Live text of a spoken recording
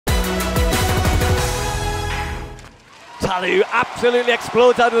Ta Lou absolutely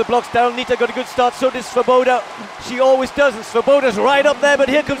explodes out of the blocks. Daryl Nita got a good start, so does Svoboda. She always does, and Svoboda's right up there, but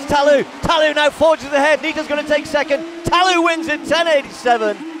here comes Ta Lou. Ta Lou now forges ahead. Nita's going to take second. Ta Lou wins in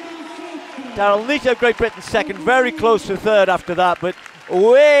 10.87. Daryl Nita, Great Britain second, very close to third after that, but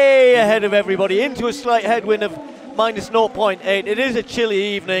way ahead of everybody, into a slight headwind of minus 0.8. It is a chilly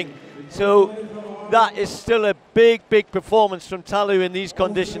evening, so that is still a big, big performance from Ta Lou in these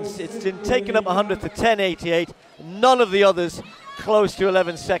conditions. It's been taken up 100 to 10.88. None of the others close to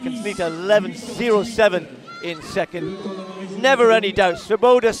 11 seconds. Nita 11.07 in second. Never any doubt.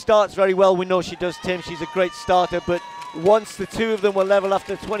 Svoboda starts very well. We know she does, Tim. She's a great starter, but once the two of them were level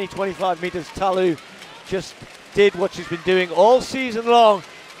after 20-25 meters, Ta Lou just did what she's been doing all season long.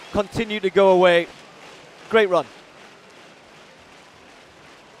 Continue to go away. Great run.